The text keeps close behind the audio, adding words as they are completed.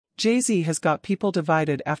Jay-Z has got people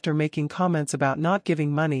divided after making comments about not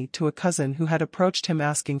giving money to a cousin who had approached him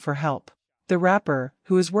asking for help. The rapper,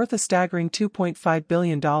 who is worth a staggering $2.5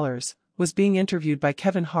 billion, was being interviewed by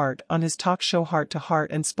Kevin Hart on his talk show Heart to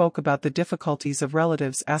Heart and spoke about the difficulties of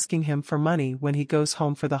relatives asking him for money when he goes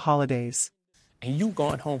home for the holidays. And you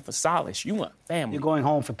going home for solace. You want family. You're going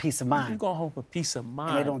home for peace of mind. You're going home for peace of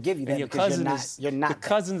mind. And they don't give you that and your because cousin you're not the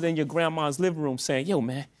cousins in your grandma's living room saying, yo,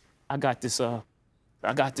 man, I got this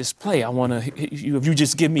play. I want to, if you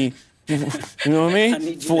just give me, you know what I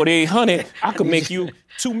mean? 4,800, I could make you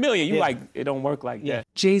 2 million. You like, it don't work like that.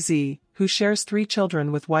 Jay-Z, who shares 3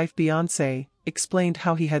 children with wife Beyonce, explained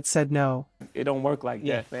how he had said no. It don't work like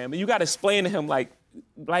that, man. But you got to explain to him, like,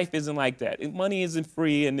 life isn't like that. Money isn't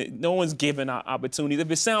free, and no one's giving out opportunities. If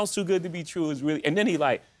it sounds too good to be true, it's really... And then he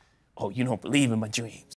like, oh, you don't believe in my dreams.